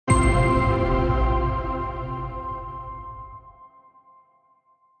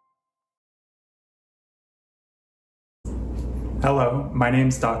Hello, my name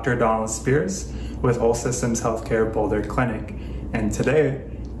is Dr. Donald Spears with Whole Systems Healthcare Boulder Clinic, and today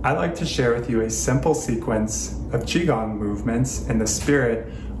I'd like to share with you a simple sequence of Qigong movements in the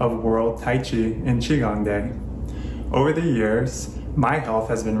spirit of World TaiChi and Qigong Day. Over the years, my health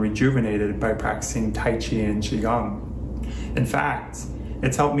has been rejuvenated by practicing Tai Chi and Qigong. In fact,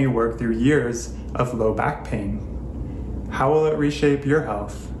 it's helped me work through years of low back pain. How will it reshape your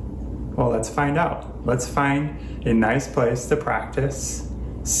health? Well, let's find out. Let's find a nice place to practice,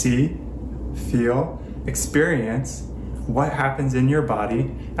 see, feel, experience what happens in your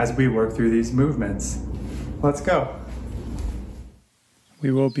body as we work through these movements. Let's go.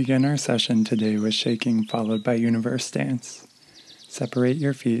 We will begin our session today with shaking followed by universe stance. Separate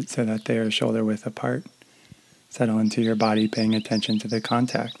your feet so that they are shoulder width apart. Settle into your body, paying attention to the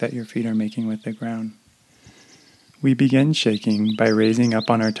contact that your feet are making with the ground. We begin shaking by raising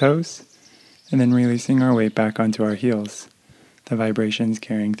up on our toes and then releasing our weight back onto our heels, the vibrations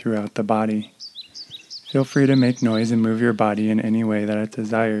carrying throughout the body. Feel free to make noise and move your body in any way that it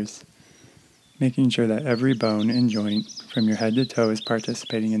desires, making sure that every bone and joint from your head to toe is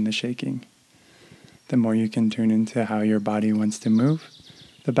participating in the shaking. The more you can tune into how your body wants to move,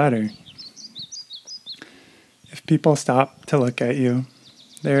 the better. If people stop to look at you,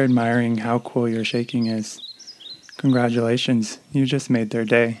 they're admiring how cool your shaking is. Congratulations, you just made their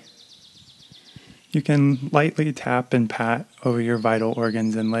day. You can lightly tap and pat over your vital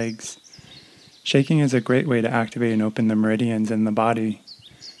organs and legs. Shaking is a great way to activate and open the meridians in the body.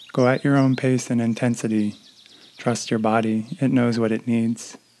 Go at your own pace and intensity. Trust your body, it knows what it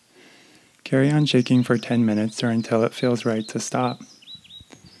needs. Carry on shaking for 10 minutes or until it feels right to stop.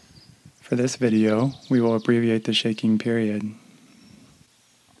 For this video, we will abbreviate the shaking period.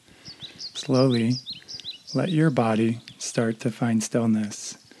 Slowly, let your body start to find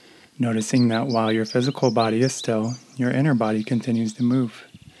stillness, noticing that while your physical body is still, your inner body continues to move.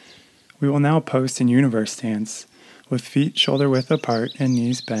 We will now post in universe stance, with feet shoulder width apart and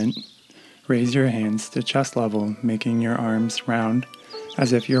knees bent. Raise your hands to chest level, making your arms round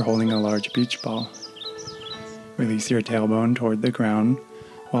as if you're holding a large beach ball. Release your tailbone toward the ground,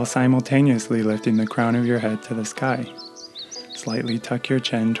 while simultaneously lifting the crown of your head to the sky. Slightly tuck your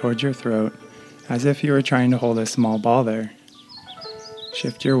chin towards your throat, as if you were trying to hold a small ball there.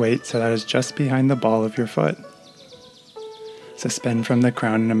 Shift your weight so that it's just behind the ball of your foot. Suspend from the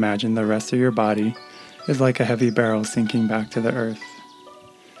crown and imagine the rest of your body is like a heavy barrel sinking back to the earth.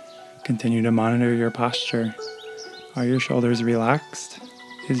 Continue to monitor your posture. Are your shoulders relaxed?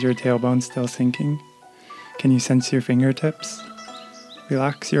 Is your tailbone still sinking? Can you sense your fingertips?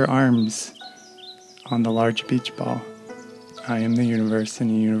 Relax your arms on the large beach ball. I am the universe and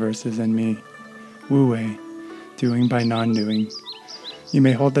the universe is in me. Wu Wei, doing by non-doing. You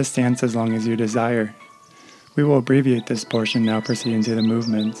may hold this stance as long as you desire. We will abbreviate this portion, now proceeding to the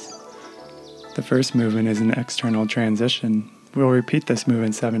movements. The first movement is an external transition. We will repeat this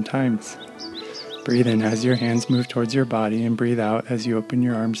movement 7 times. Breathe in as your hands move towards your body and breathe out as you open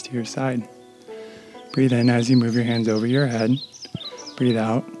your arms to your side. Breathe in as you move your hands over your head. Breathe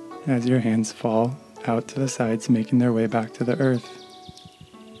out as your hands fall out to the sides, making their way back to the earth.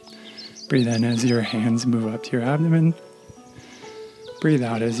 Breathe in as your hands move up to your abdomen. Breathe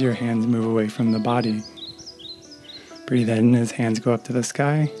out as your hands move away from the body. Breathe in as hands go up to the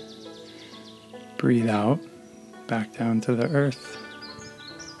sky. Breathe out, back down to the earth.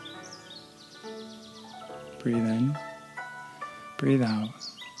 Breathe in, breathe out.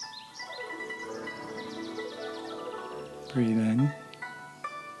 Breathe in,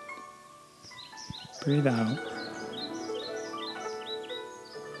 breathe out.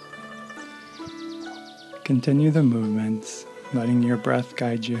 Continue the movements, letting your breath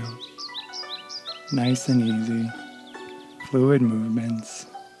guide you. Nice and easy, fluid movements,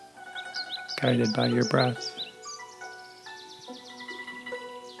 guided by your breath.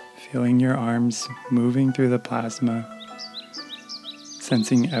 Feeling your arms moving through the plasma,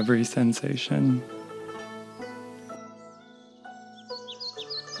 sensing every sensation.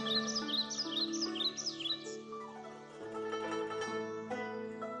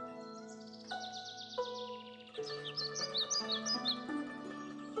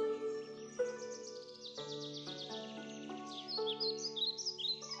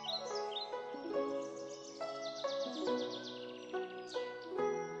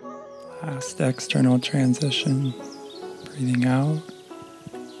 Last external transition. Breathing out.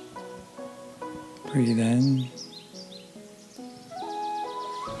 Breathe in.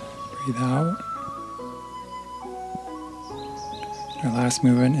 Breathe out. Our last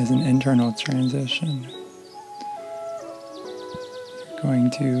movement is an internal transition. You're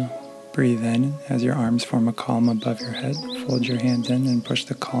going to breathe in as your arms form a column above your head, Fold your hands in and push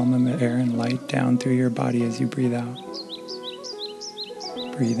the column of air and light down through your body as you breathe out.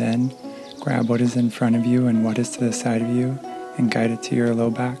 Breathe in, grab what is in front of you and what is to the side of you, and guide it to your low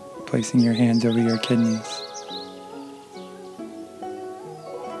back, placing your hands over your kidneys.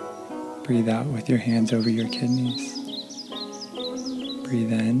 Breathe out with your hands over your kidneys.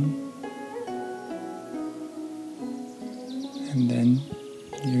 Breathe in. And then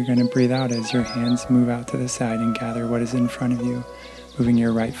you're going to breathe out as your hands move out to the side and gather what is in front of you, moving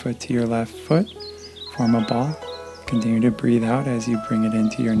your right foot to your left foot. Form a ball. Continue to breathe out as you bring it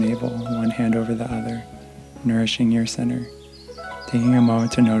into your navel, one hand over the other, nourishing your center. Taking a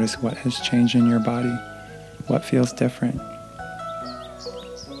moment to notice what has changed in your body, what feels different.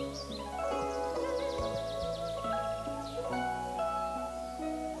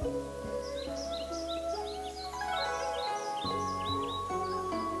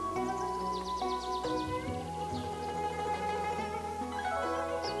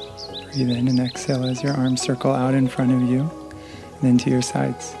 Breathe in and exhale as your arms circle out in front of you and then to your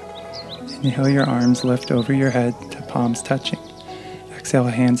sides. Inhale, your arms lift over your head to palms touching. Exhale,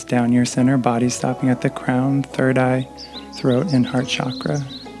 hands down your center, body stopping at the crown, third eye, throat, and heart chakra.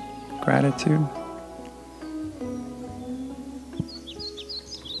 Gratitude.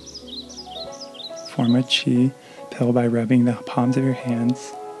 Form a chi pill by rubbing the palms of your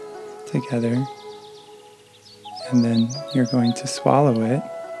hands together. And then you're going to swallow it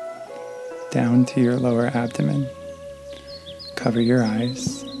down to your lower abdomen. Cover your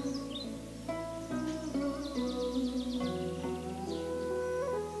eyes.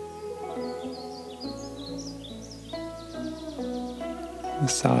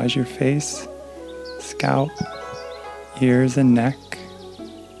 Massage your face, scalp, ears, and neck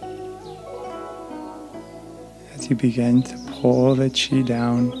as you begin to pull the chi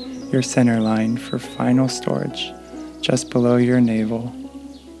down your center line for final storage just below your navel,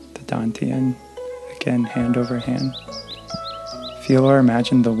 the dantian. Again, hand over hand. Feel or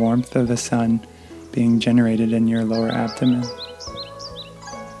imagine the warmth of the sun being generated in your lower abdomen.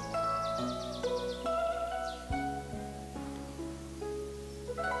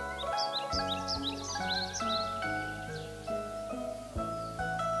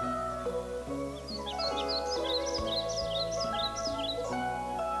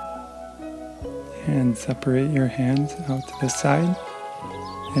 And separate your hands out to the side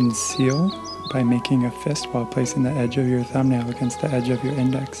and seal by making a fist while placing the edge of your thumbnail against the edge of your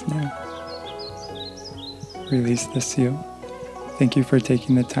index nail. Release the seal. Thank you for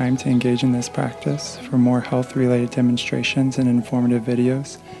taking the time to engage in this practice. For more health-related demonstrations and informative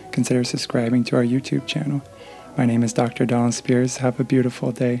videos, consider subscribing to our YouTube channel. My name is Dr. Donald Spears. Have a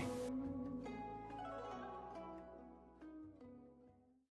beautiful day.